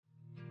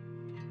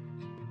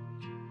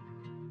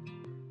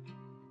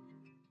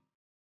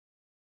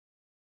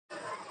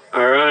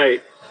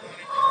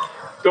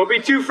Don't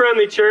be too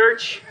friendly,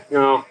 church.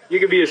 No, you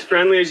can be as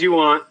friendly as you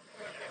want.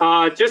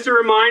 Just a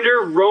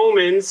reminder,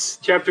 Romans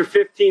chapter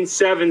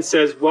 15:7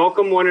 says,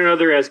 welcome one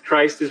another as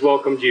Christ has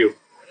welcomed you.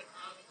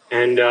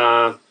 And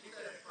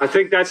I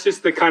think that's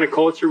just the kind of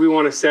culture we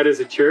want to set as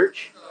a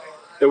church,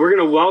 that we're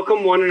going to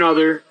welcome one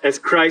another as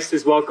Christ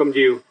has welcomed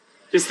you.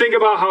 Just think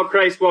about how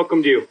Christ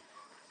welcomed you.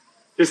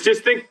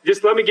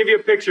 Just let me give you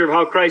a picture of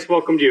how Christ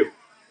welcomed you.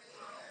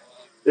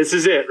 This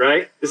is it,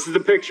 right? This is the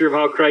picture of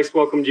how Christ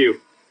welcomed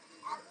you.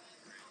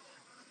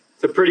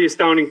 It's a pretty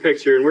astounding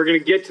picture, and we're going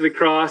to get to the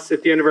cross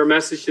at the end of our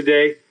message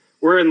today.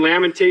 We're in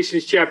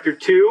Lamentations chapter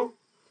 2.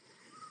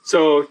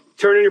 So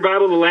turn in your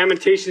Bible to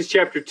Lamentations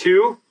chapter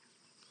 2.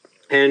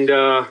 And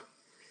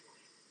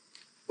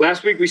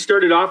last week we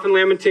started off in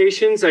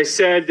Lamentations. I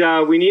said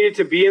we needed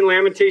to be in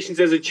Lamentations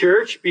as a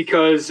church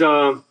because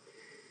our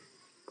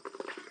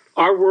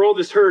world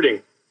is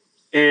hurting,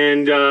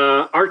 and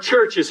our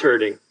church is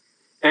hurting,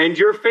 and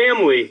your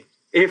family,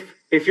 if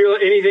you're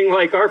anything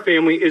like our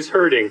family, is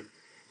hurting.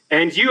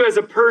 And you as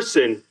a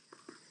person,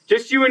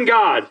 just you and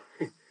God,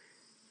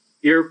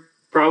 you're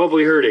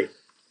probably hurting.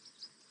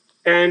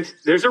 And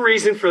there's a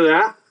reason for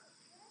that.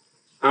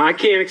 I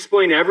can't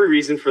explain every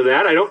reason for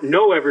that. I don't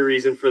know every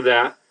reason for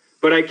that.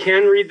 But I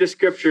can read the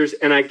scriptures,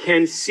 and I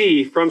can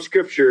see from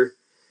scripture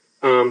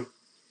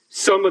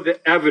some of the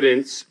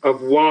evidence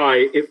of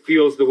why it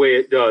feels the way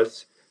it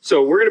does.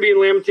 So we're going to be in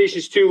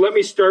Lamentations 2. Let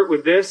me start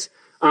with this.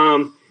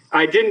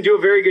 I didn't do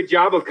a very good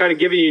job of kind of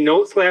giving you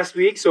notes last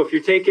week. So if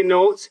you're taking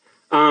notes,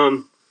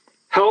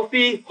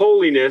 Healthy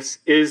Holiness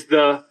is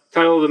the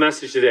title of the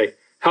message today.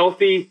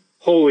 Healthy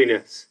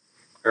Holiness.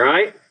 All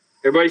right?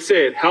 Everybody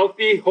say it.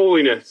 Healthy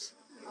Holiness.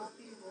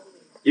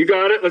 You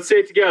got it? Let's say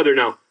it together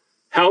now.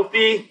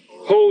 Healthy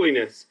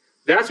Holiness.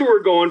 That's what we're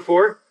going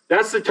for.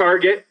 That's the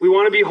target. We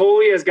want to be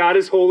holy as God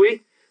is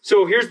holy.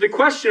 So here's the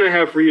question I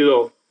have for you,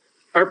 though.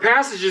 Our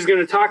passage is going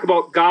to talk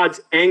about God's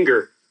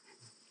anger.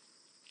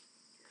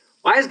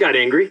 Why is God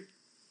angry?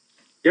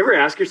 You ever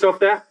ask yourself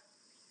that?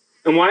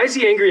 And why is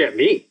he angry at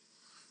me?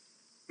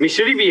 I mean,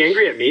 should he be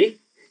angry at me?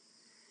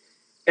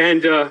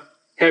 And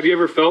have you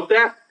ever felt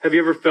that? Have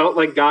you ever felt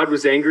like God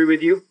was angry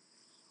with you?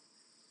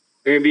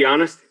 Can I be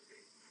honest?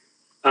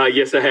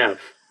 Yes, I have.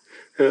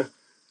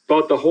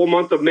 About the whole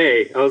month of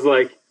May, I was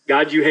like,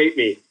 God, you hate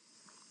me.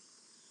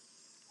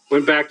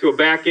 Went back to a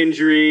back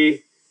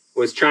injury,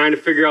 was trying to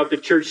figure out the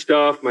church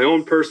stuff, my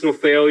own personal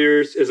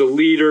failures as a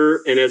leader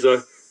and as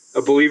a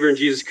believer in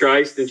Jesus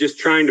Christ, and just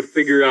trying to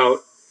figure out.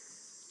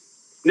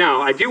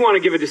 Now, I do want to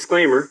give a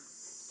disclaimer.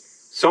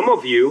 Some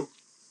of you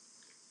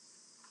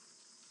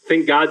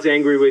think God's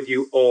angry with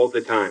you all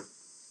the time.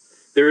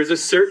 There is a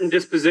certain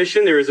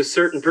disposition, there is a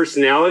certain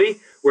personality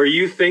where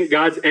you think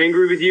God's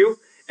angry with you,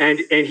 and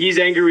he's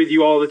angry with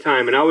you all the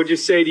time. And I would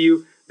just say to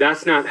you,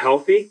 that's not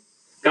healthy.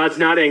 God's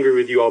not angry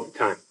with you all the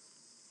time.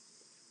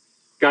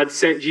 God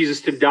sent Jesus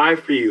to die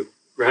for you,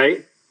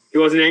 right? He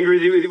wasn't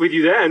angry with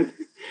you then.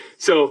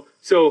 So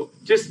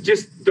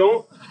just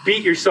don't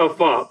beat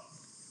yourself up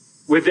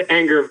with the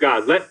anger of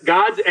God. Let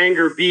God's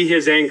anger be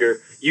his anger.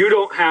 You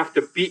don't have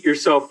to beat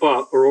yourself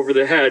up or over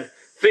the head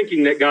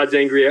thinking that God's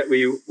angry at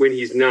you when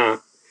he's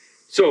not.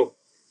 So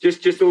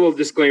just a little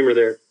disclaimer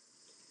there.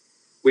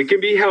 We can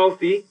be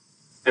healthy,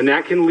 and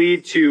that can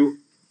lead to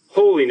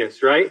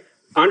holiness, right?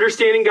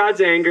 Understanding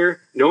God's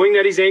anger, knowing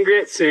that he's angry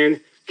at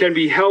sin, can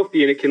be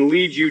healthy, and it can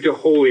lead you to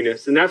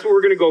holiness. And that's what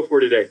we're going to go for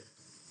today.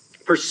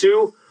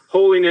 Pursue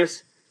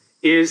holiness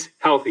is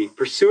healthy.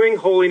 Pursuing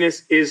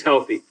holiness is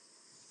healthy.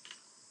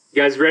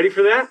 You guys ready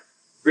for that?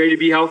 Ready to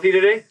be healthy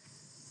today?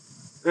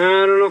 I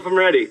don't know if I'm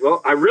ready.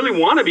 Well, I really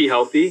want to be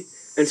healthy,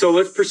 and so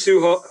let's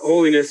pursue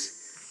holiness.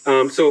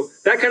 So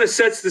that kind of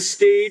sets the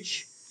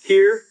stage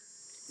here.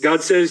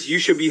 God says, you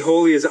should be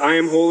holy as I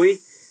am holy,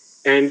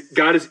 and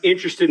God is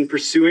interested in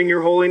pursuing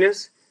your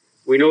holiness.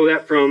 We know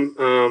that from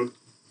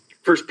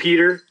 1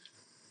 Peter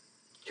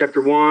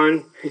chapter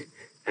 1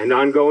 and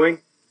ongoing.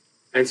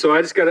 And so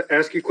I just got to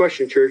ask you a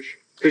question, church,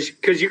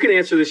 because you can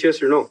answer this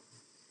yes or no.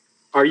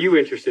 Are you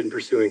interested in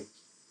pursuing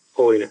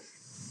holiness?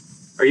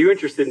 Are you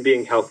interested in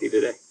being healthy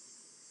today?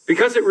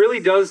 Because it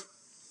really does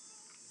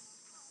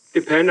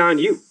depend on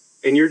you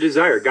and your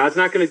desire. God's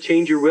not going to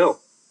change your will.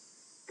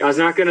 God's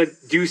not going to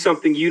do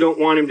something you don't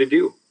want him to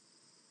do.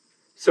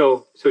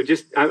 So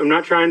just, I'm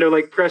not trying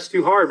to press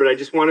too hard, but I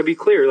just want to be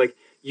clear.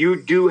 You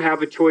do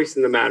have a choice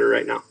in the matter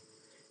right now.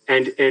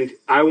 And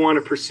I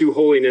want to pursue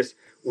holiness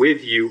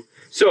with you.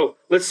 So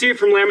let's see it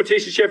from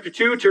Lamentations chapter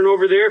 2. Turn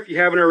over there if you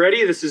haven't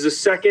already. This is a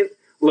second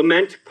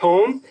lament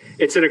poem.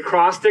 It's an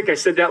acrostic. I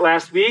said that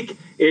last week.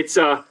 It's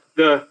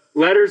the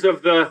letters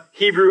of the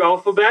Hebrew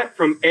alphabet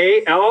from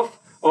A, Aleph,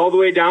 all the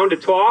way down to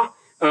Taw.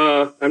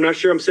 I'm not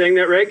sure I'm saying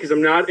that right because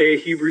I'm not a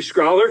Hebrew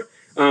scholar,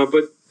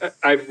 but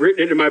I've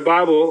written it in my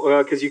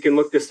Bible because you can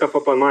look this stuff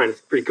up online.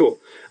 It's pretty cool.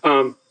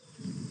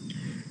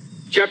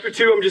 Chapter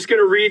 2, I'm just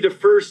going to read the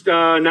first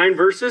 9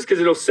 verses because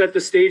it'll set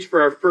the stage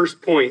for our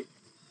first point.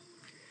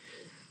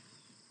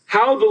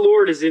 How the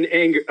Lord is in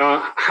anger,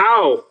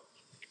 how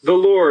the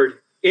Lord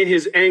in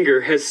his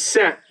anger has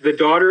set the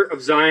daughter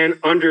of Zion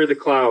under the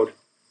cloud.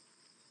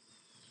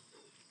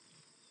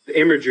 The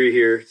imagery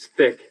here is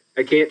thick.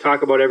 I can't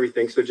talk about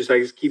everything, so I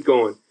just keep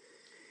going.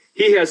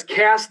 He has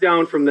cast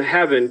down from the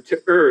heaven to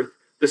earth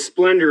the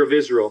splendor of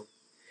Israel.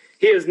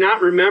 He has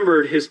not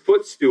remembered his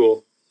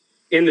footstool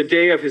in the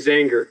day of his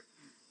anger.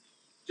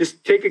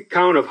 Just take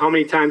account of how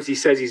many times he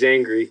says he's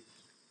angry.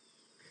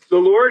 The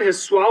Lord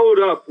has swallowed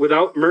up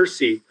without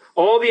mercy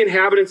all the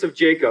inhabitants of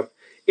Jacob.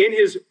 In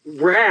his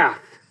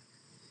wrath,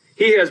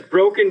 he has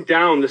broken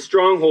down the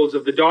strongholds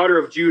of the daughter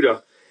of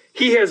Judah.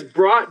 He has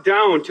brought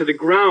down to the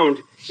ground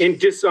in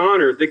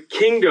dishonor the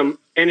kingdom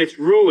and its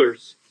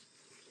rulers.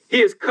 He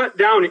has cut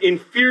down in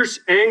fierce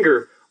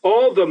anger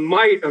all the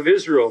might of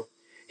Israel.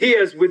 He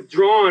has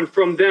withdrawn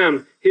from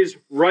them his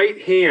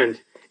right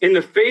hand in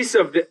the face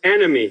of the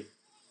enemy.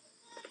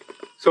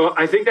 So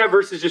I think that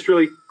verse is just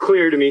really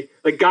clear to me.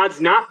 Like,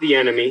 God's not the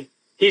enemy.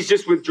 He's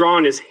just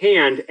withdrawn his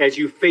hand as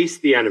you face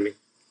the enemy.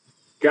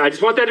 Okay, I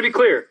just want that to be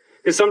clear.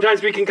 Because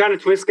sometimes we can kind of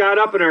twist God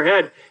up in our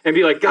head and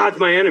be like, God's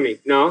my enemy.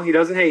 No, he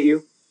doesn't hate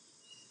you.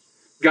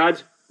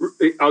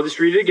 I'll just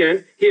read it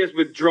again. He has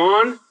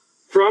withdrawn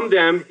from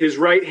them his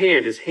right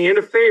hand, his hand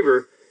of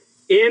favor,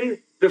 in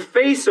the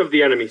face of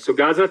the enemy. So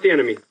God's not the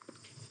enemy.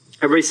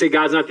 Everybody say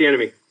God's not the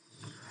enemy.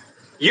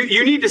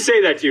 You need to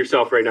say that to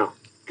yourself right now,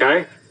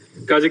 okay?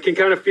 Because it can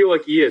kind of feel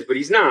like he is, but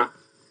he's not.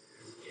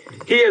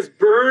 He has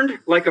burned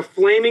like a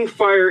flaming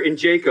fire in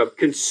Jacob,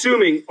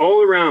 consuming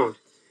all around.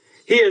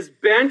 He has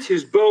bent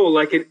his bow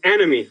like an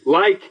enemy,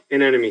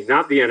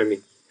 not the enemy,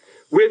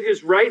 with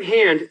his right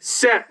hand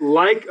set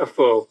like a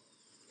foe.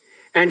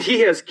 And he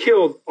has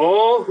killed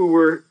all who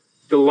were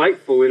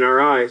delightful in our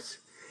eyes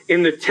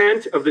in the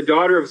tent of the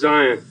daughter of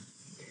Zion.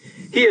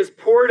 He has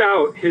poured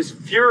out his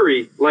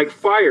fury like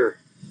fire.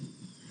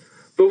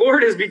 The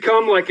Lord has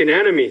become like an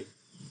enemy.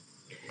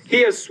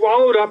 He has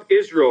swallowed up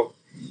Israel.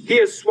 He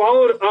has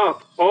swallowed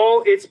up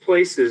all its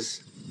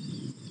places,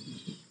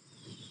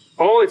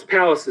 all its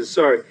palaces,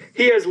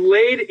 He has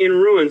laid in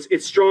ruins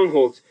its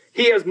strongholds.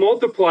 He has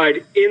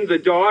multiplied in the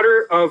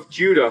daughter of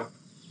Judah,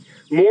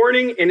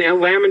 mourning and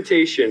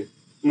lamentation,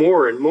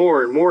 more and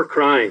more and more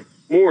crying,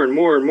 more and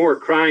more and more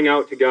crying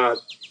out to God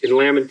in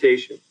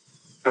lamentation.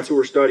 That's what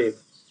we're studying.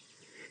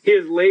 He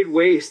has laid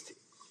waste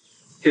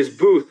his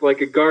booth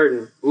like a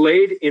garden,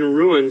 laid in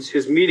ruins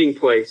his meeting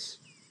place.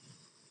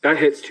 That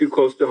hits too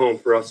close to home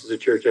for us as a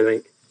church, I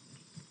think.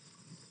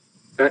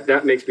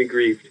 That makes me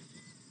grieved.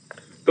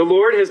 The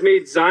Lord has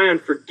made Zion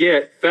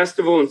forget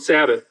festival and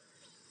Sabbath.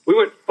 We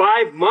went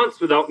 5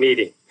 months without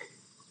meeting.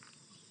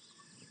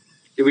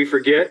 Did we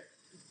forget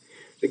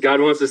that God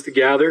wants us to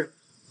gather?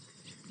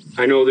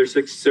 I know there's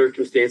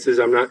circumstances.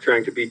 I'm not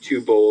trying to be too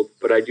bold,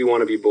 but I do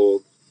want to be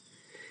bold.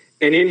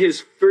 And in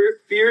his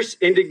fierce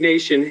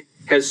indignation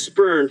has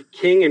spurned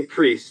king and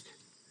priest.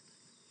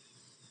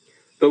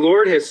 The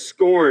Lord has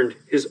scorned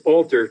his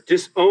altar,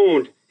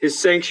 disowned his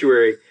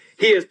sanctuary.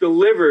 He has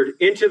delivered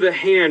into the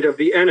hand of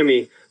the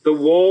enemy the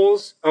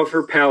walls of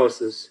her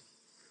palaces.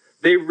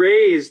 They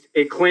raised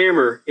a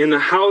clamor in the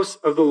house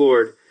of the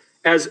Lord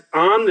as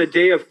on the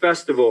day of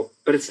festival,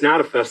 but it's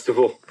not a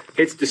festival.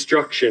 It's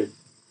destruction.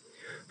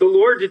 The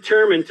Lord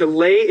determined to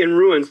lay in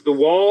ruins the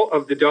wall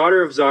of the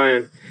daughter of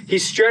Zion. He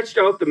stretched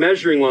out the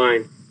measuring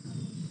line.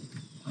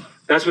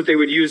 That's what they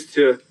would use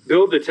to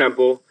build the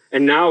temple,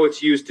 and now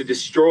it's used to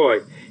destroy.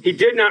 He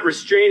did not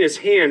restrain his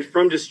hand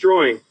from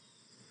destroying.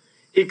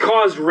 He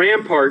caused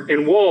rampart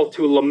and wall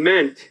to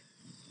lament.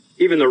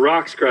 Even the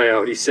rocks cry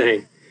out, he's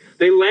saying.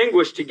 They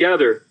languish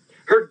together.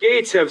 Her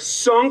gates have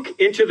sunk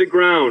into the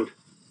ground.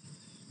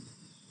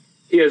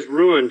 He has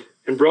ruined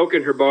and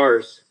broken her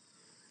bars.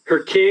 Her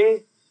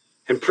king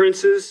and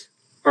princes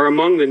are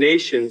among the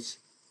nations.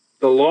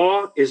 The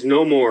law is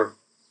no more.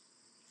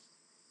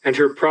 And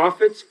her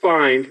prophets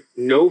find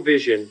no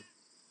vision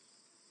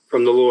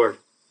from the Lord.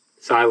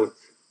 Silence.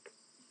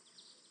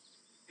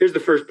 Here's the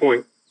first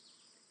point.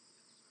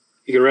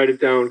 You can write it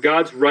down.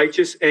 God's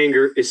righteous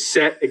anger is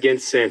set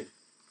against sin.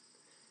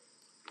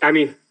 I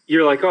mean,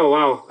 you're like, oh,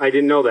 wow, I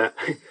didn't know that.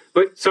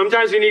 But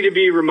sometimes we need to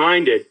be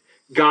reminded.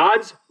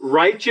 God's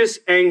righteous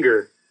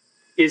anger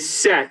is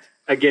set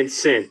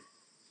against sin.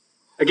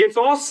 Against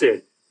all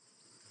sin.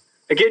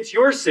 Against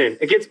your sin.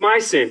 Against my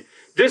sin.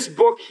 This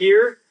book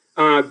here,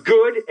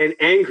 Good and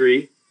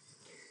Angry,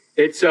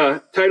 it's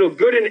titled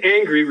Good and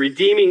Angry,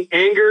 Redeeming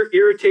Anger,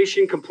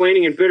 Irritation,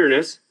 Complaining, and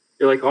Bitterness.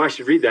 You're like, oh, I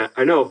should read that.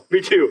 I know,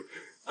 me too.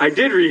 I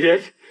did read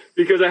it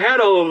because I had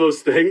all of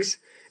those things.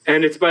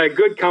 And it's by a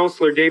good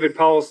counselor, David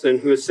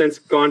Powelson, who has since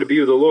gone to be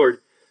with the Lord.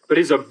 But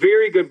it's a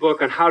very good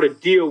book on how to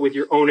deal with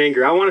your own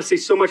anger. I want to say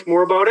so much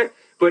more about it,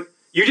 but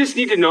you just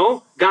need to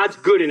know God's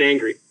good and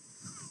angry.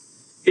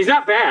 He's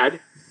not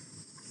bad.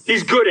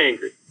 He's good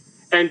angry.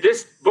 And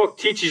this book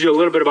teaches you a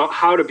little bit about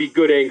how to be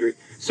good angry.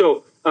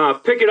 So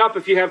pick it up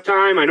if you have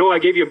time. I know I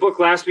gave you a book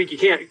last week. You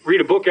can't read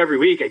a book every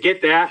week. I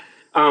get that.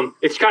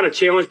 It's kind of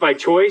challenged by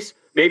choice.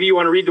 Maybe you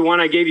want to read the one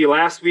I gave you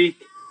last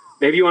week.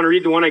 Maybe you want to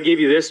read the one I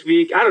gave you this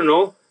week. I don't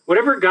know.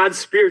 Whatever God's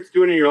Spirit's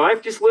doing in your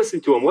life, just listen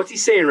to him. What's he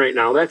saying right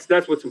now?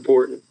 That's what's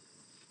important.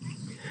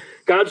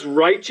 God's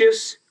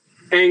righteous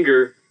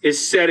anger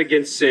is set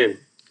against sin.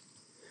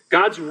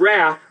 God's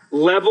wrath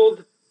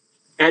leveled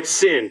at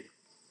sin,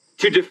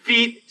 to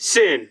defeat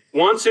sin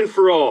once and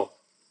for all.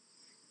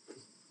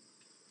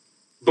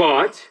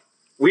 But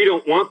we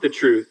don't want the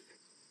truth.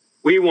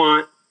 We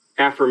want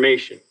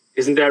affirmation.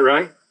 Isn't that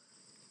right?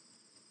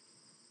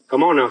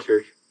 Come on now,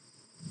 church.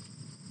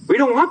 We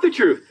don't want the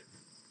truth.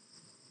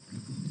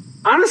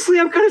 Honestly,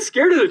 I'm kind of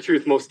scared of the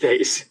truth most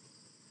days.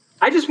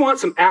 I just want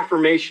some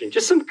affirmation,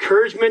 just some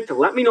encouragement to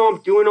let me know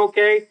I'm doing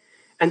okay.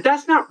 And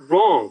that's not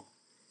wrong,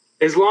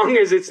 as long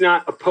as it's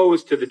not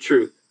opposed to the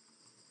truth.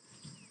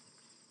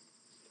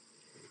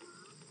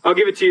 I'll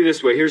give it to you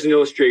this way. Here's an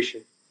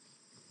illustration.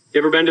 You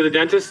ever been to the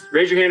dentist?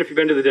 Raise your hand if you've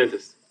been to the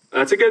dentist.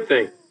 That's a good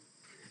thing.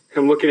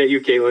 I'm looking at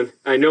you, Caitlin.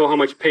 I know how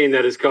much pain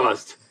that has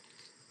caused.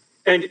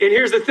 And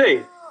here's the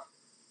thing.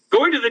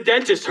 Going to the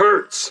dentist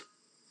hurts.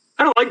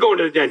 I don't like going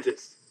to the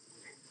dentist.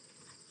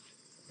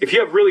 If you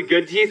have really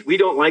good teeth, we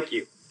don't like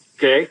you,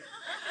 okay?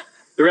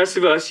 The rest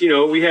of us,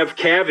 we have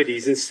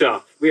cavities and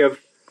stuff. We have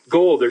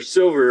gold or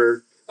silver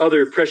or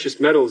other precious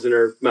metals in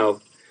our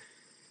mouth.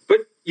 But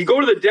you go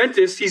to the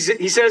dentist, he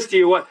says to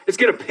you, what? It's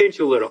going to pinch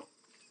a little.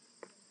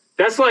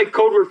 That's like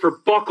code word for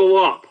buckle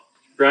up,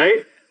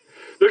 right?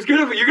 You're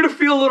going to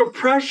feel a little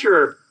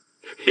pressure.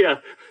 Yeah,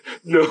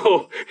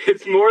 no,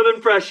 it's more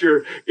than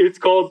pressure. It's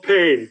called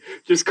pain.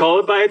 Just call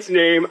it by its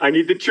name. I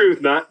need the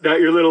truth, not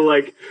your little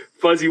like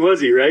fuzzy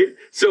wuzzy, right?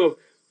 So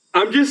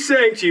I'm just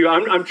saying to you,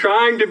 I'm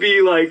trying to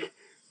be like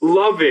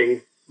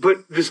loving,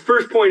 but this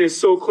first point is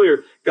so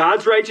clear.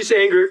 God's righteous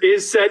anger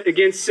is set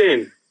against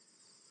sin.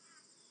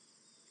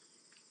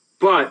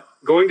 But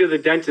going to the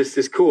dentist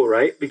is cool,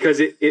 right? Because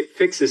it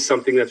fixes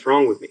something that's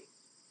wrong with me.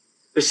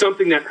 There's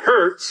something that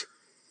hurts.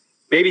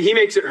 Maybe he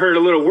makes it hurt a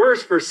little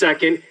worse for a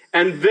second,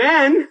 and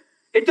then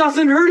it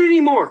doesn't hurt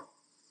anymore.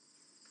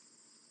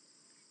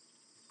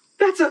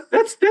 That's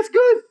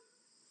good.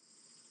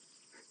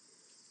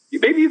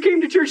 Maybe you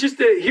came to church just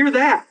to hear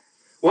that.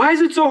 Why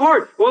is it so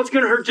hard? Well, it's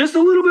going to hurt just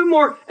a little bit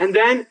more, and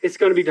then it's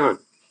going to be done.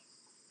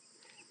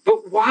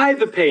 But why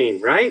the pain,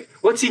 right?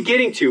 What's he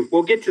getting to?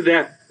 We'll get to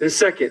that in a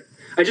second.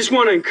 I just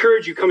want to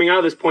encourage you coming out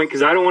of this point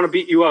because I don't want to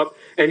beat you up.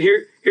 And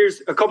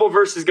here's a couple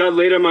verses God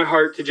laid on my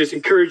heart to just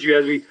encourage you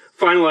as we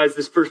finalize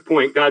this first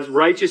point. God's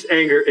righteous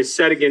anger is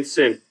set against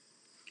sin.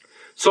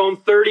 Psalm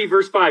 30,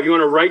 verse 5. You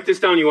want to write this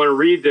down. You want to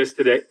read this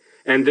today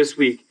and this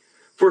week.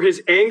 For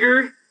his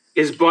anger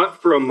is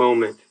but for a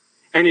moment,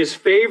 and his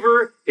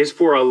favor is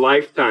for a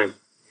lifetime.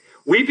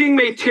 Weeping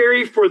may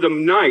tarry for the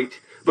night,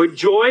 but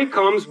joy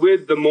comes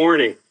with the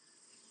morning.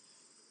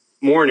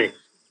 Morning.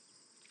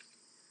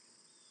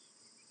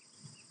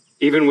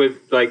 Even with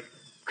like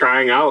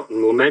crying out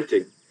and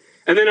lamenting.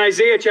 And then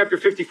Isaiah chapter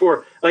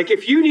 54. Like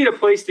if you need a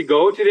place to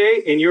go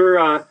today in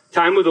your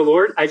time with the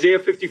Lord, Isaiah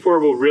 54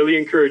 will really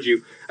encourage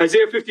you.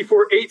 Isaiah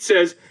 54:8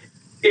 says,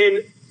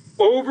 in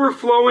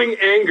overflowing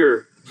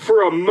anger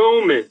for a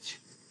moment,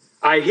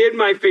 I hid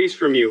my face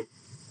from you.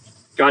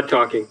 God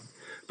talking.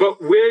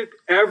 But with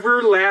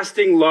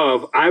everlasting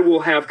love, I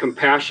will have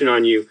compassion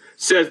on you,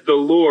 says the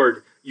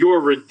Lord, your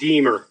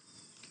Redeemer.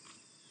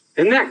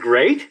 Isn't that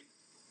great?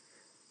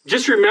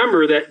 Just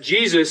remember that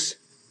Jesus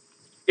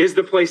is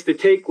the place to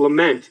take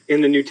lament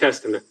in the New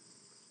Testament.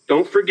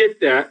 Don't forget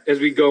that as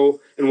we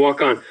go and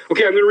walk on.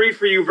 Okay, I'm going to read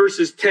for you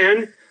verses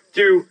 10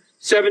 through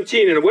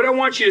 17. And what I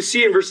want you to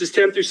see in verses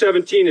 10 through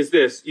 17 is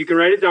this. You can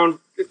write it down.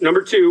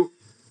 Number 2.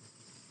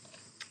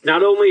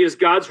 Not only is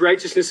God's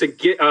righteousness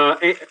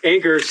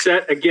anger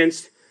set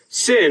against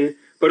sin,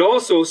 but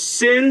also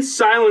sin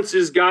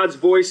silences God's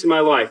voice in my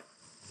life.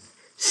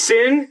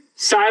 Sin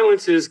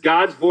silences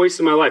God's voice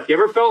in my life. You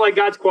ever felt like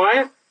God's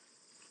quiet?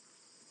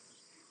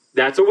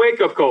 That's a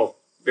wake-up call,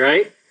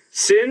 right?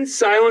 Sin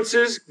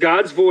silences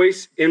God's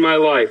voice in my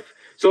life.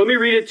 So let me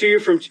read it to you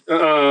from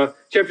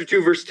chapter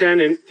 2, verse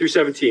 10 and through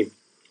 17.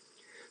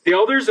 The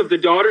elders of the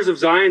daughters of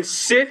Zion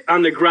sit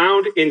on the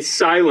ground in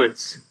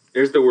silence.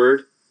 There's the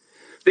word.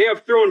 They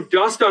have thrown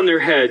dust on their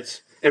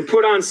heads and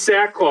put on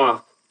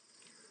sackcloth.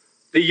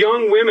 The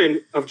young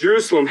women of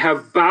Jerusalem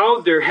have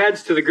bowed their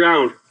heads to the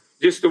ground.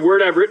 Just the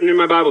word I've written in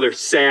my Bible, they're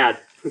sad.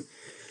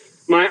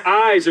 My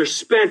eyes are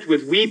spent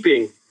with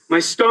weeping. My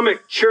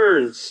stomach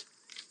churns.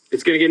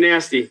 It's going to get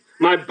nasty.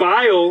 My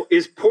bile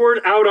is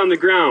poured out on the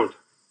ground.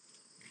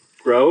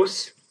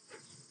 Gross.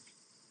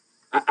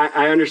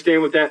 I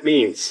understand what that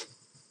means.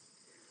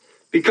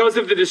 Because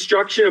of the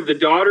destruction of the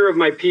daughter of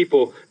my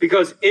people,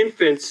 because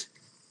infants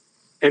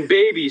and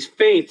babies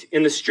faint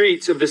in the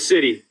streets of the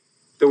city.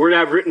 The word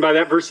I've written by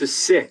that verse is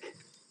sick.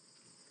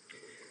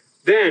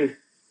 Then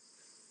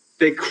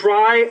they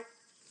cry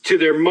to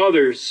their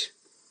mothers,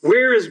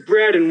 where is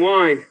bread and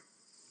wine?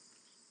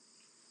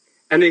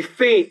 And they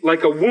faint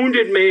like a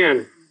wounded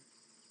man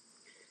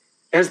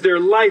as their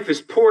life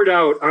is poured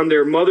out on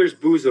their mother's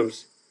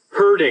bosoms,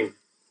 hurting,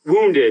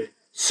 wounded,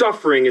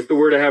 suffering is the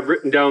word I have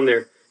written down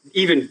there,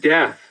 even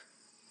death.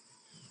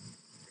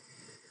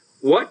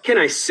 What can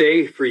I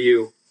say for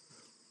you?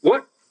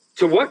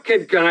 To what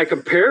can I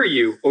compare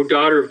you, O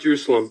daughter of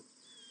Jerusalem?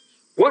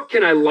 What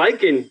can I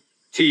liken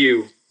to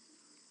you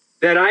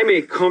that I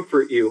may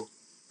comfort you?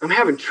 I'm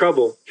having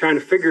trouble trying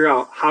to figure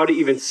out how to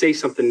even say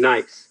something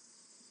nice.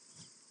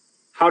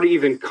 how to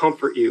even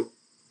comfort you.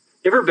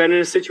 You ever been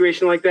in a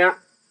situation like that?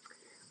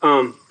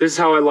 This is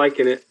how I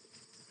liken it.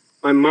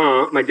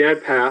 My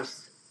dad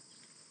passed.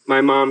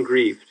 My mom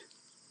grieved.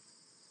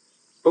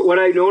 But what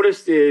I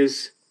noticed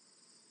is,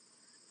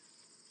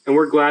 and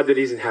we're glad that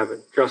he's in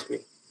heaven, trust me.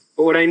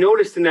 But what I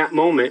noticed in that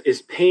moment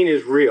is pain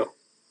is real.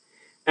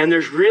 And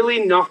there's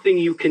really nothing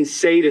you can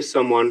say to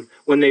someone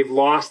when they've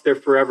lost their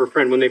forever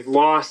friend, when they've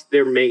lost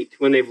their mate,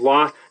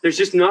 there's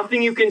just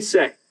nothing you can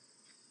say.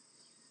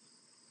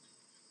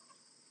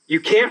 You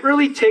can't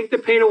really take the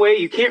pain away.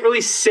 You can't really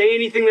say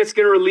anything that's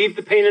going to relieve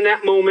the pain in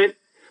that moment.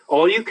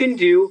 All you can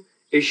do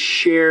is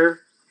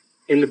share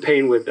in the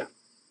pain with them.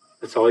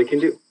 That's all you can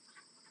do.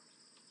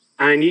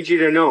 And I need you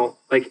to know,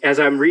 like, as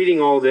I'm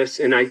reading all this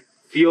and I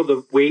feel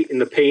the weight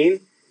and the pain,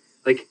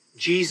 like,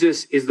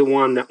 Jesus is the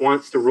one that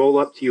wants to roll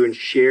up to you and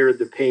share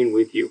the pain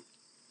with you.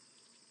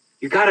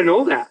 You got to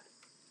know that.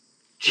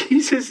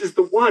 Jesus is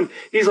the one.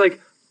 He's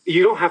like,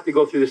 you don't have to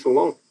go through this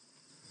alone.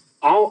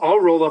 I'll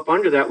roll up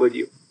under that with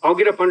you. I'll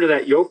get up under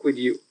that yoke with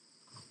you.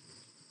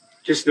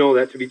 Just know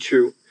that to be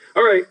true.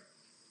 All right.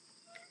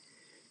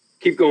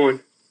 Keep going.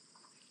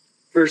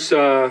 Verse,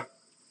 the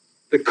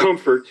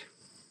comfort.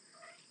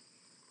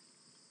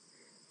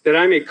 That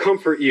I may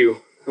comfort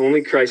you.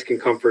 Only Christ can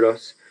comfort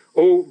us.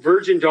 O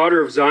virgin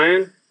daughter of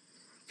Zion,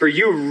 for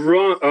your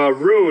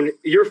ruin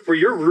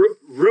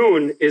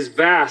is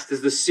vast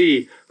as the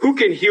sea. Who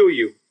can heal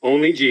you?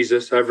 Only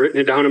Jesus. I've written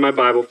it down in my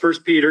Bible. 1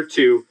 Peter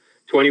 2,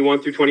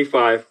 21 through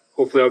 25.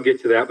 Hopefully I'll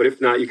get to that, but if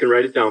not, you can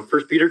write it down.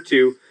 1 Peter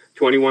 2,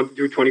 21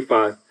 through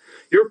 25.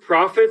 Your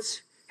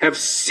prophets have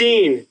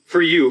seen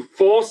for you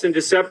false and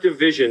deceptive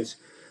visions.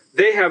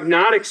 They have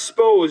not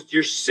exposed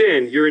your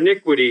sin, your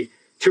iniquity,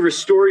 to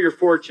restore your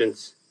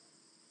fortunes,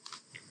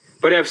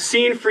 but have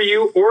seen for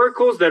you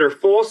oracles that are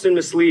false and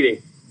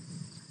misleading.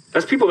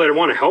 That's people that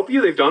want to help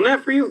you. They've done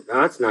that for you.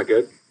 No, that's not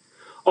good.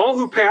 All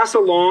who pass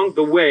along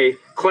the way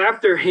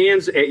clap their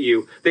hands at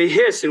you. They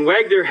hiss and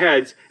wag their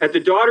heads at the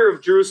daughter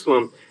of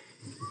Jerusalem.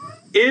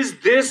 Is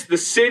this the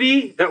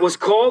city that was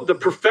called the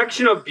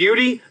perfection of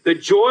beauty, the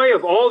joy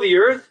of all the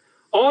earth?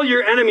 All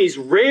your enemies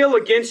rail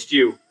against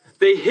you.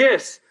 They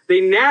hiss,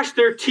 they gnash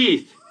their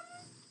teeth.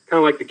 Kind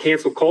of like the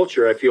cancel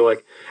culture, I feel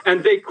like.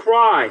 And they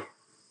cry,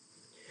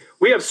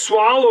 we have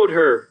swallowed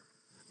her.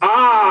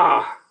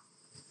 Ah,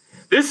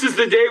 this is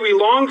the day we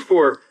longed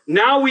for.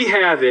 Now we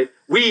have it.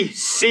 We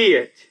see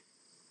it.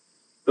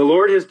 The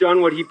Lord has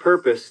done what he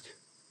purposed.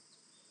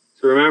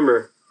 So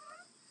remember,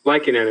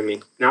 like an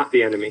enemy, not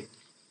the enemy.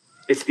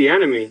 It's the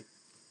enemy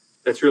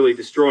that's really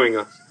destroying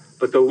us.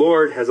 But the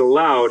Lord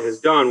has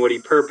done what he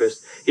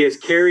purposed. He has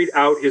carried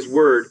out his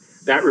word.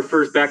 That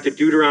refers back to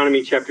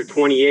Deuteronomy chapter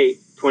 28,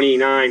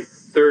 29,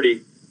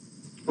 30.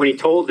 When he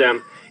told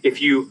them,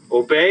 if you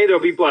obey,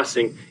 there'll be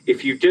blessing.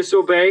 If you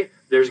disobey,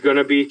 there's going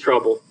to be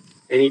trouble.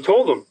 And he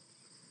told them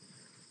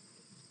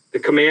the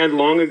command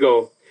long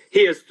ago.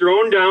 He has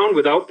thrown down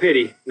without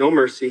pity, no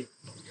mercy.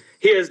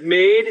 He has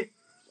made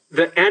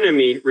the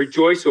enemy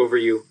rejoice over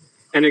you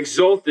and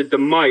exalted the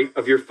might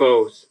of your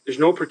foes. There's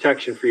no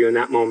protection for you in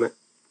that moment.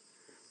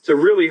 It's a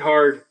really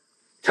hard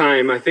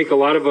time. I think a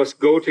lot of us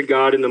go to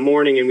God in the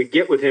morning and we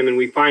get with him and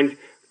we find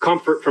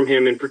comfort from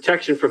him and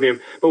protection from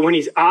him. But when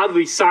he's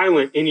oddly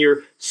silent in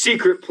your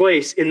secret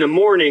place in the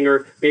morning,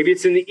 or maybe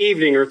it's in the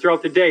evening or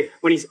throughout the day,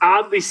 when he's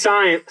oddly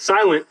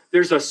silent,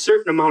 there's a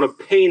certain amount of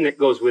pain that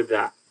goes with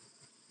that.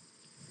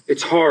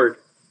 It's hard.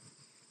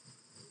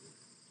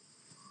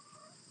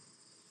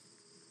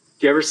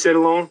 Do you ever sit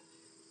alone,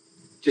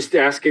 just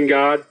asking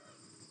God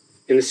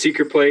in the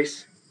secret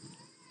place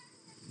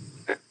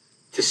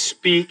to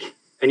speak,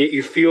 and yet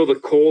you feel the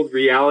cold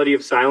reality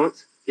of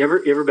silence? You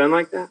ever been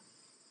like that?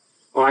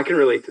 Oh, I can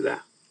relate to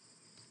that.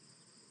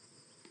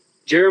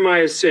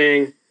 Jeremiah is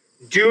saying,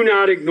 do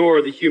not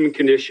ignore the human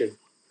condition.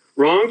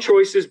 Wrong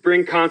choices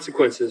bring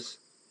consequences.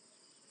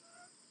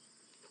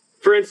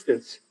 For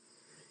instance,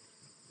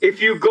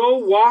 if you go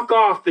walk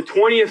off the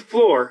 20th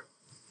floor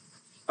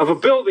of a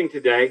building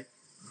today,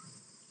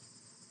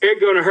 it's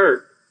going to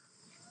hurt.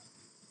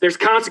 There's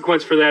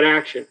consequence for that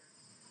action.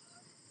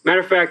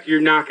 Matter of fact,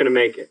 you're not going to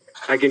make it.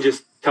 I can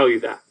just tell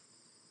you that.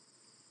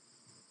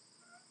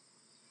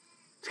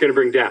 It's going to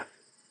bring death.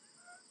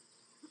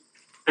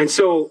 And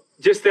so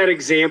just that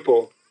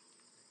example,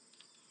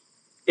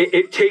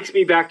 it takes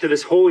me back to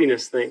this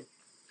holiness thing.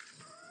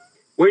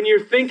 When you're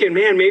thinking,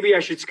 man, maybe I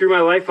should screw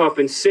my life up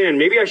and sin.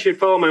 Maybe I should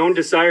follow my own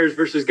desires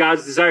versus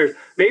God's desires.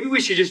 Maybe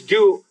we should just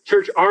do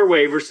church our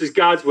way versus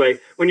God's way.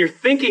 When you're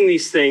thinking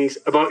these things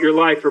about your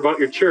life or about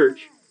your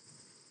church,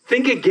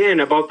 think again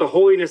about the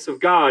holiness of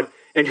God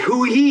and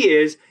who he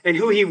is and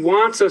who he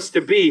wants us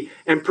to be,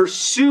 and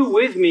pursue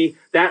with me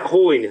that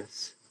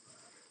holiness.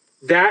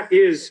 That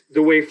is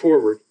the way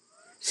forward.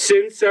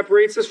 Sin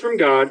separates us from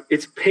God.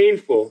 It's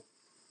painful.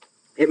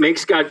 It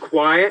makes God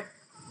quiet.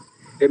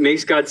 It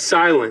makes God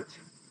silent.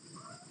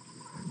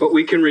 But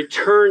we can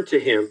return to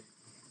him.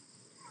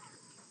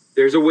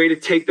 There's a way to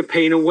take the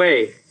pain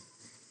away,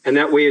 and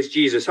that way is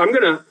Jesus. I'm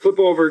going to flip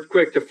over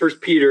quick to 1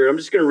 Peter. I'm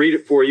just going to read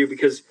it for you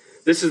because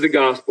this is the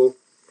gospel.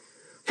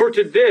 For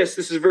to this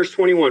is verse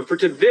 21, for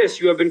to this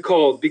you have been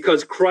called,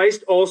 because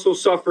Christ also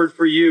suffered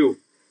for you.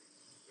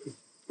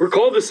 We're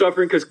called to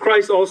suffering because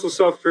Christ also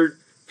suffered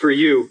for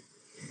you,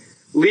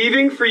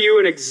 leaving for you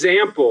an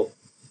example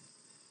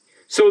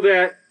so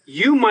that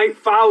you might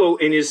follow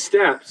in his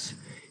steps.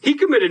 He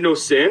committed no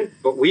sin,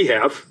 but we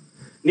have.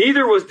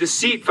 Neither was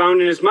deceit found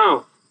in his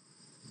mouth,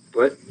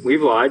 but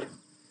we've lied.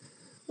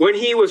 When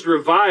he was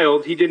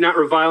reviled, he did not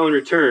revile in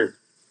return.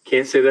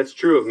 Can't say that's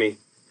true of me.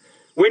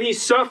 When he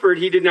suffered,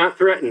 he did not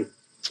threaten.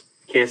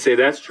 Can't say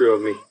that's true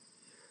of me.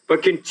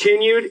 But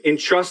continued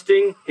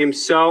entrusting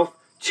himself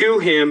to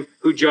him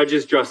who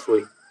judges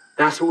justly.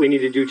 That's what we need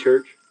to do,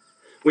 church.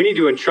 We need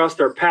to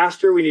entrust our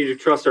pastor. We need to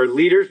trust our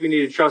leaders. We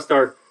need to trust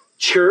our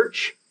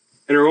church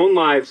and our own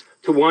lives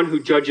to one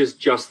who judges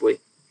justly.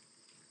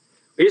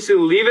 We just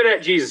leave it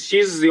at Jesus.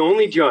 Jesus is the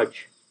only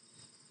judge.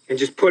 And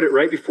just put it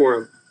right before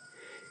him.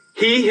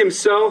 He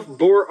himself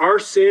bore our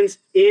sins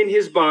in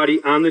his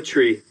body on the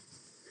tree,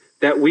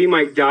 that we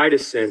might die to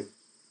sin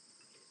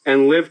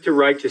and live to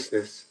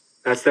righteousness.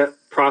 That's that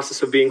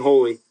process of being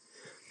holy.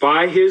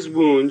 By his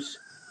wounds,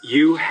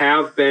 you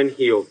have been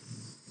healed.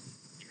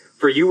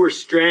 For you were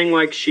straying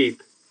like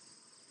sheep,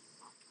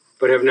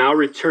 but have now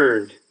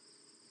returned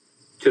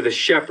to the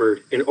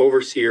shepherd and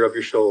overseer of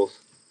your souls.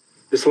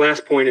 This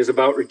last point is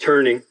about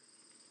returning.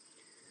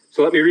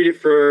 So let me read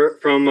it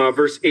from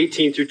verse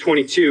 18 through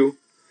 22.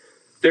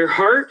 Their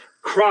heart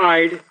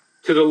cried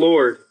to the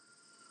Lord,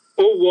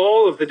 O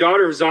wall of the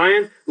daughter of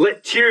Zion,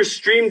 let tears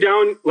stream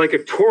down like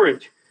a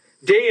torrent.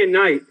 Day and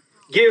night,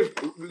 give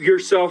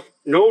yourself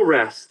no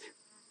rest.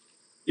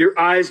 Your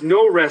eyes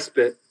no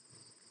respite.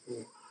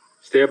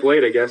 Stay up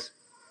late, I guess.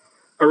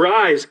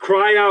 Arise,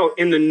 cry out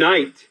in the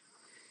night,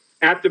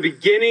 at the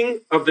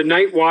beginning of the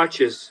night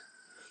watches.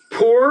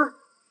 I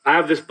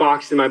have this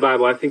box in my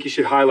Bible. I think you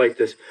should highlight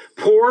this.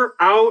 Pour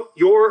out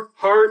your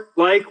heart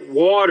like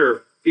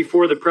water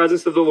before the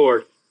presence of the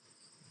Lord.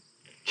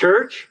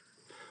 Church,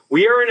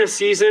 we are in a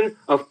season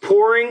of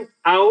pouring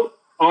out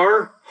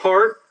our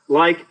heart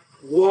like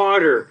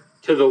water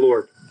to the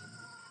Lord.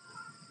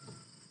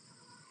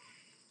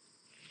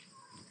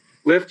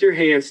 Lift your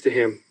hands to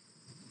him.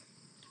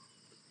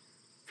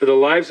 For the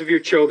lives of your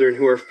children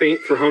who are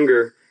faint for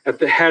hunger at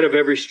the head of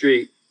every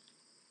street.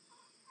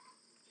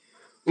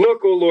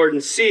 Look, O Lord,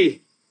 and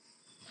see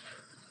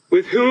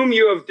with whom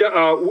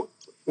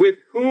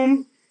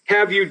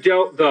have you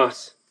dealt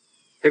thus?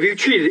 Have you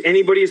treated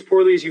anybody as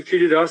poorly as you've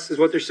treated us, is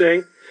what they're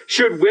saying?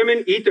 Should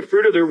women eat the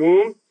fruit of their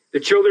womb, the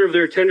children of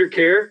their tender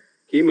care?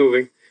 Keep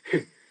moving.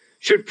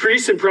 Should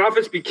priests and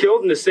prophets be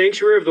killed in the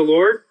sanctuary of the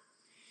Lord?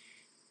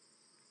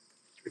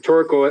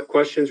 Rhetorical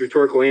questions,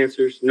 rhetorical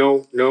answers.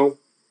 No, no.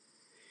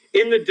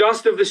 In the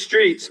dust of the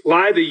streets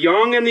lie the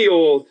young and the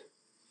old.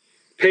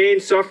 Pain,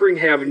 suffering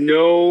have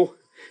no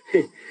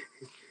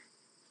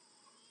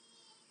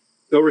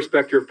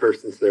respecter of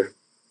persons there.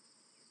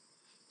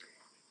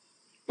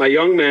 My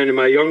young men and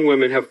my young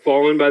women have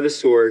fallen by the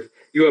sword.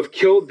 You have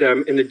killed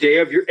them in the day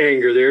of your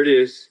anger. There it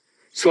is.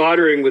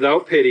 Slaughtering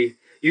without pity.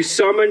 You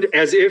summoned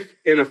as if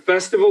in a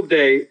festival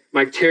day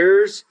my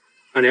terrors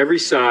on every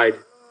side.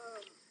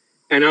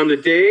 And on the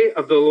day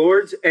of the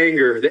Lord's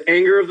anger, the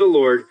anger of the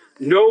Lord,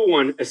 no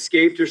one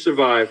escaped or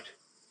survived.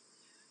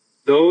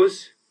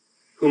 Those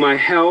whom I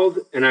held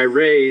and I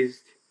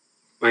raised,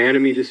 my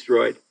enemy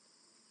destroyed.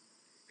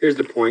 Here's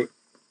the point.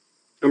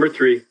 Number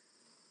 3.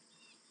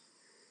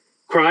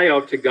 Cry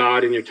out to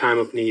God in your time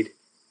of need.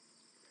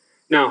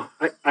 Now,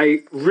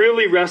 I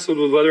really wrestled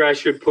with whether I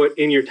should put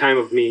in your time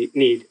of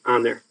need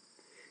on there.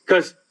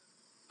 Because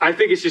I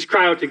think it's just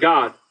cry out to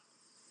God.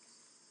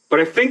 But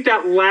I think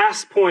that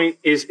last point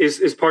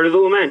is part of the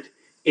lament.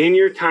 In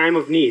your time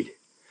of need.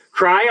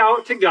 Cry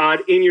out to God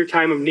in your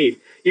time of need.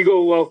 You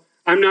go, well,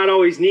 I'm not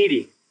always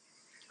needy.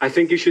 I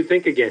think you should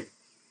think again.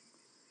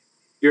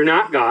 You're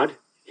not God.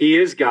 He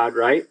is God,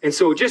 right? And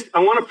so I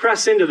want to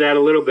press into that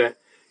a little bit.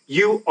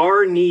 You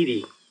are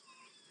needy.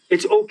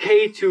 It's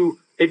okay to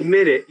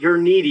admit it. You're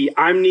needy.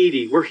 I'm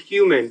needy. We're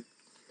human.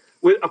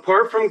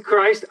 Apart from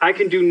Christ, I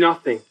can do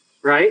nothing,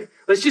 right?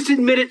 Let's just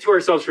admit it to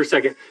ourselves for a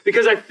second.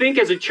 Because I think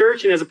as a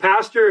church and as a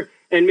pastor,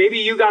 and maybe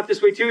you got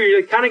this way too,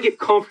 you kind of get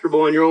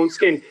comfortable in your own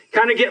skin.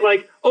 Kind of get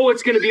like, oh,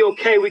 it's going to be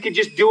okay. We could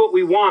just do what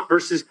we want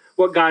versus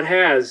what God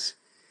has.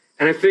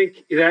 And I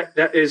think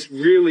that is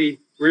really,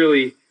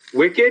 really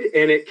wicked,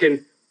 and it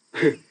can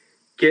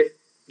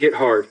get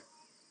hard.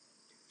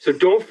 So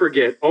don't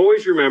forget,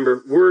 always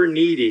remember, we're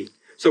needy.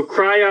 So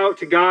cry out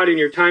to God in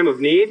your time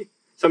of need.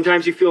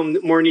 Sometimes you feel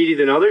more needy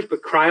than others,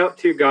 but cry out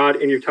to God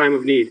in your time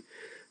of need.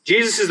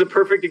 Jesus is the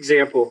perfect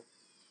example.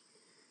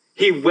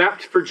 He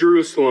wept for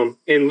Jerusalem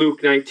in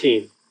Luke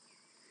 19.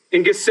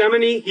 In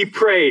Gethsemane, he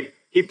prayed.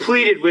 He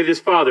pleaded with his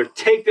Father,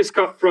 take this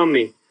cup from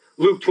me.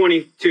 Luke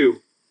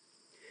 22.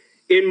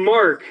 In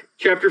Mark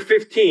chapter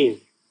 15,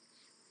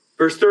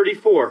 verse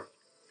 34,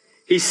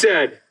 he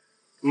said,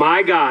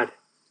 my God,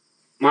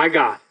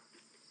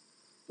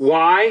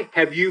 why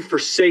have you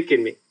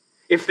forsaken me?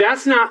 If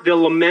that's not the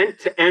lament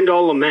to end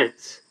all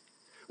laments,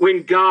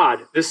 when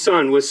God, the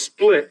Son, was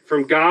split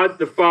from God,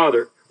 the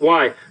Father,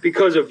 Why?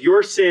 Because of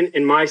your sin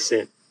and my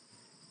sin.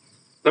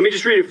 Let me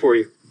just read it for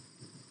you.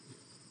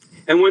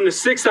 And when the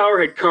 6th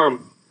hour had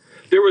come,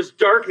 there was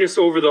darkness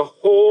over the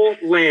whole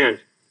land.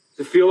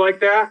 Does it feel like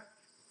that?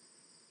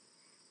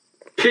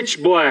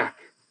 Pitch black,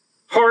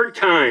 hard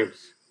times,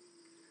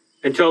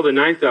 until the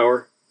 9th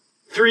hour.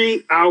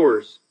 3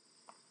 hours.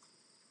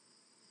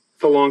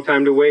 It's a long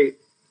time to wait.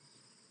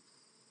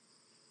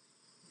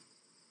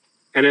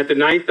 And at the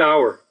 9th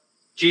hour,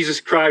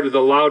 Jesus cried with a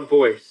loud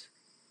voice,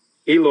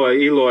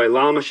 Eloi, Eloi,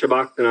 lama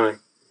sabachthani,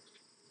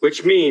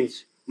 which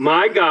means,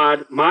 my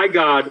God,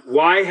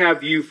 why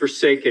have you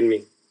forsaken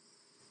me?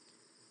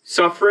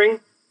 Suffering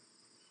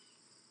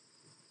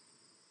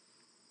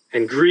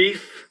and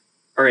grief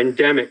are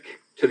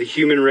endemic to the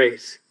human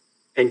race,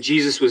 and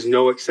Jesus was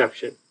no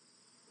exception.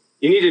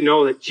 You need to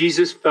know that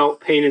Jesus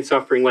felt pain and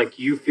suffering like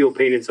you feel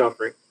pain and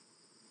suffering.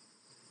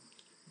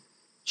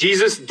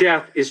 Jesus'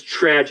 death is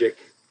tragic,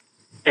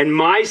 and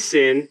my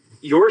sin,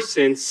 your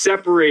sin,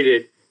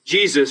 separated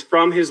Jesus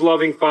from his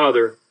loving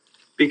Father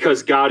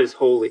because God is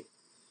holy.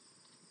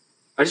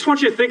 I just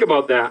want you to think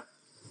about that.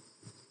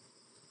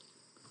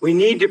 We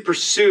need to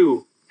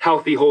pursue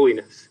healthy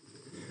holiness.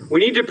 We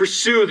need to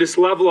pursue this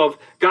level of,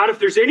 God, if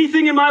there's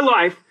anything in my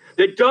life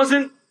that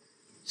doesn't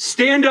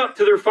stand up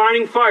to the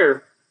refining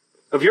fire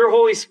of your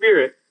Holy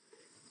Spirit,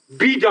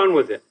 be done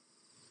with it.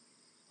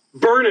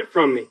 Burn it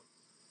from me.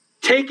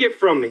 Take it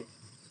from me.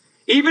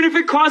 Even if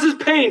it causes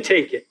pain,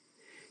 take it.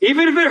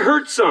 Even if it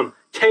hurts some,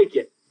 take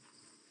it.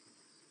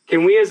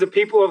 Can we as the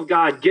people of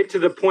God get to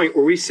the point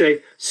where we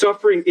say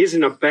suffering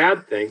isn't a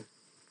bad thing?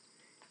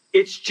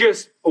 It's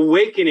just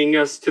awakening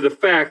us to the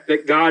fact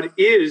that God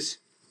is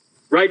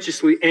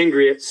righteously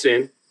angry at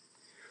sin,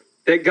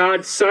 that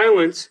God's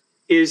silence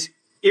is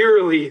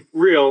eerily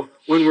real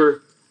when we're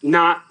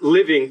not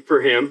living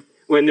for him,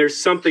 when there's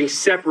something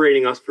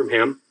separating us from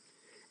him,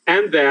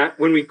 and that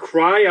when we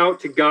cry out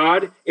to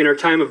God in our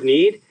time of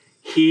need,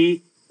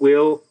 he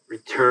will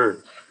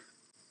return.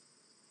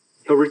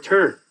 He'll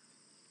return.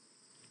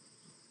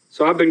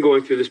 So I've been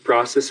going through this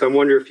process. I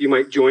wonder if you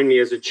might join me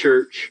as a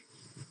church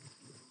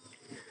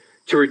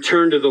to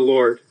return to the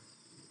Lord,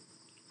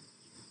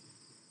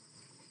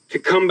 to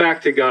come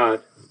back to God.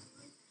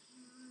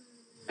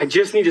 I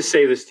just need to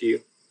say this to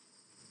you.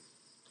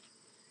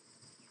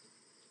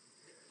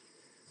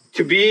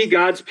 To be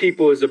God's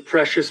people is a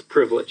precious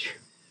privilege.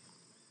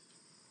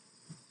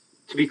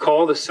 To be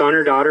called a son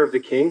or daughter of the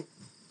King,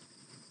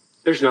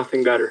 there's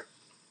nothing better.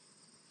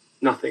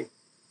 Nothing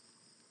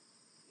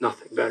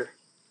better.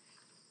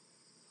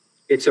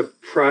 It's a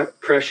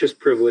precious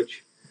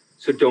privilege,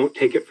 so don't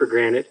take it for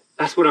granted.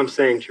 That's what I'm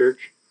saying,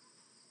 church.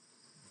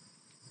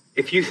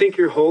 If you think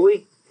you're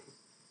holy,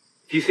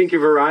 if you think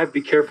you've arrived,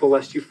 be careful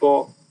lest you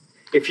fall.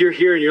 If you're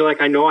here and you're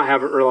like, I know I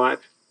haven't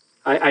arrived.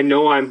 I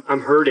know I'm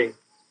hurting.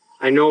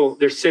 I know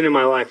there's sin in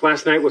my life.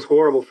 Last night was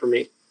horrible for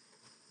me.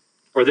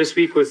 Or this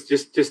week was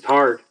just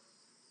hard.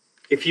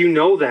 If you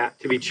know that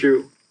to be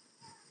true,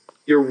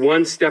 you're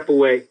one step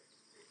away.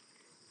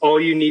 All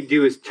you need to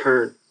do is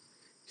turn.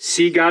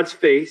 See God's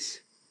face.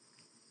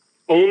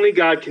 Only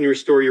God can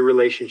restore your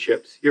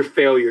relationships, your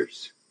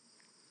failures.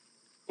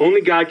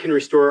 Only God can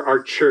restore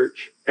our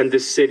church and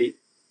this city.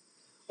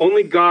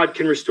 Only God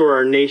can restore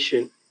our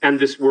nation and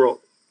this world.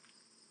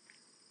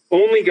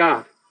 Only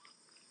God.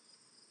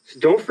 So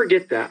don't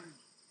forget that.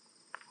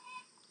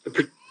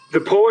 The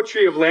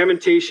poetry of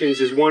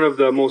Lamentations is one of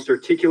the most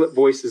articulate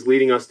voices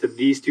leading us to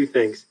these two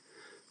things: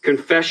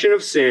 confession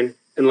of sin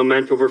and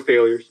lament over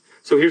failures.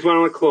 So here's what I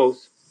want to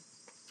close.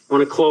 I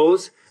want to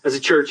close as a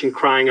church in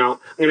crying out.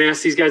 I'm going to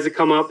ask these guys to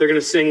come up. They're going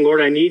to sing,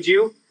 Lord, I Need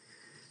You.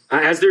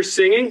 As they're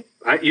singing,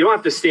 you don't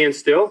have to stand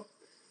still.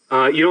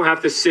 You don't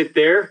have to sit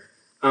there.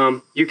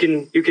 You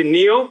can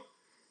kneel.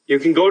 You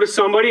can go to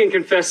somebody and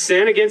confess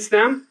sin against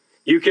them.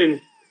 You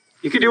can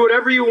do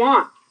whatever you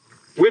want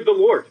with the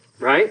Lord,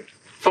 right?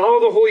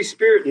 Follow the Holy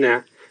Spirit in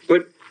that.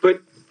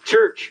 But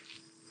church,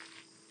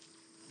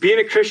 being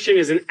a Christian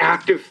is an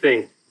active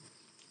thing.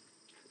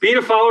 Being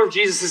a follower of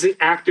Jesus is an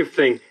active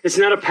thing. It's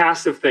not a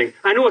passive thing.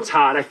 I know it's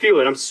hot. I feel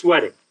it. I'm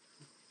sweating.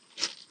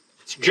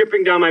 It's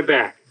dripping down my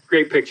back.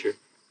 Great picture.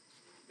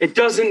 It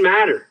doesn't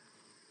matter.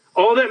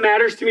 All that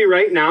matters to me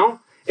right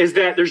now is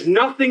that there's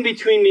nothing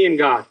between me and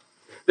God,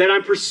 that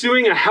I'm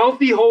pursuing a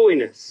healthy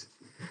holiness,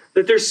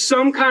 that there's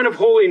some kind of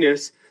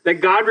holiness that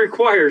God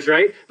requires,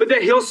 right? But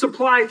that he'll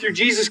supply through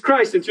Jesus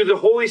Christ and through the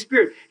Holy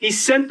Spirit. He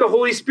sent the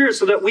Holy Spirit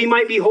so that we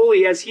might be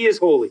holy as he is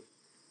holy.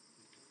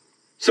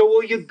 So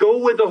will you go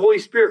with the Holy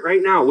Spirit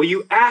right now? Will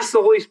you ask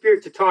the Holy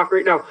Spirit to talk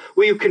right now?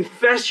 Will you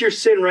confess your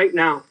sin right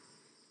now?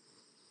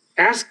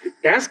 Ask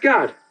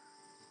God.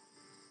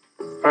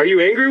 Are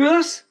you angry with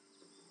us?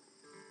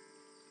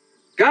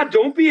 God,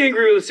 don't be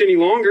angry with us any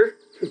longer.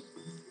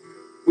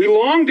 We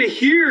long to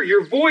hear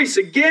your voice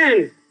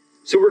again.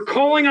 So we're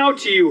calling out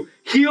to you.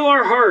 Heal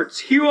our hearts,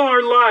 heal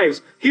our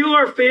lives, heal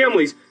our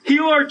families,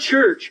 heal our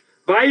church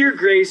by your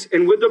grace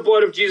and with the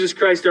blood of Jesus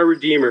Christ, our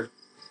Redeemer.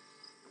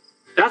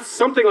 That's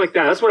something like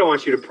that. That's what I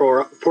want you to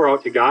pour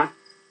out to God.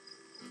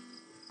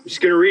 I'm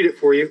just going to read it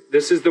for you.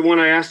 This is the one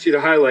I asked you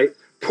to highlight.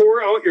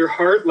 pour out your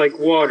heart like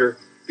water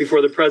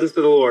before the presence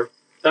of the Lord.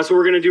 That's what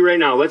we're going to do right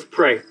now. Let's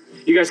pray.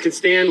 You guys can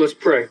stand. Let's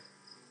pray.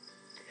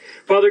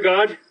 Father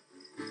God,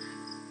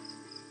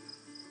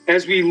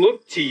 as we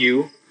look to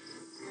you,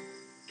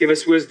 give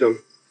us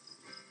wisdom.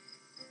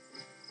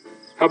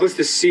 Help us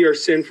to see our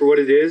sin for what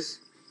it is.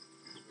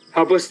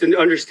 Help us to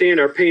understand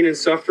our pain and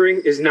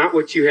suffering is not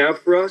what you have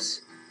for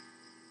us.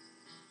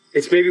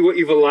 It's maybe what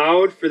you've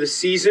allowed for the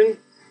season,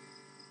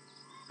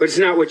 but it's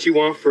not what you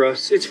want for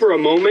us. It's for a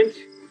moment,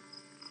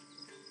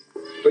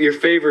 but your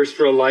favor is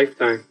for a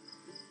lifetime.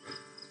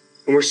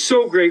 And we're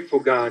so grateful,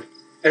 God.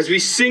 As we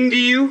sing to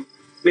you,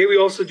 may we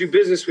also do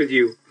business with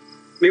you.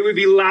 May we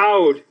be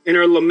loud in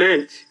our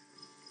lament.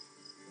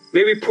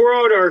 May we pour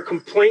out our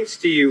complaints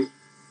to you.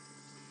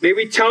 May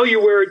we tell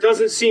you where it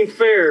doesn't seem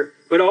fair,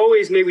 but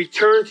always may we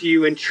turn to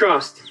you and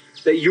trust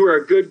that you are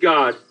a good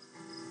God,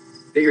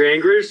 that your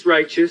anger is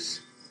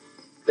righteous,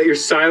 that your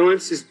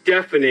silence is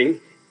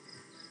deafening,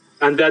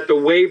 and that the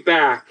way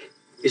back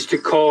is to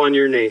call on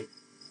your name,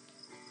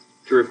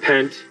 to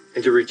repent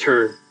and to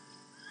return.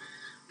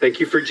 Thank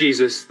you for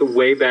Jesus, the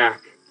way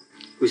back,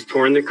 who's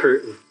torn the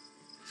curtain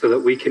so that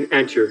we can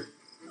enter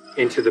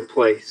into the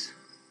place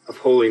of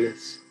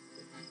holiness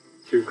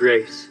through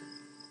grace.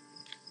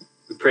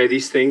 We pray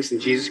these things in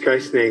Jesus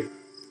Christ's name.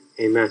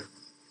 Amen.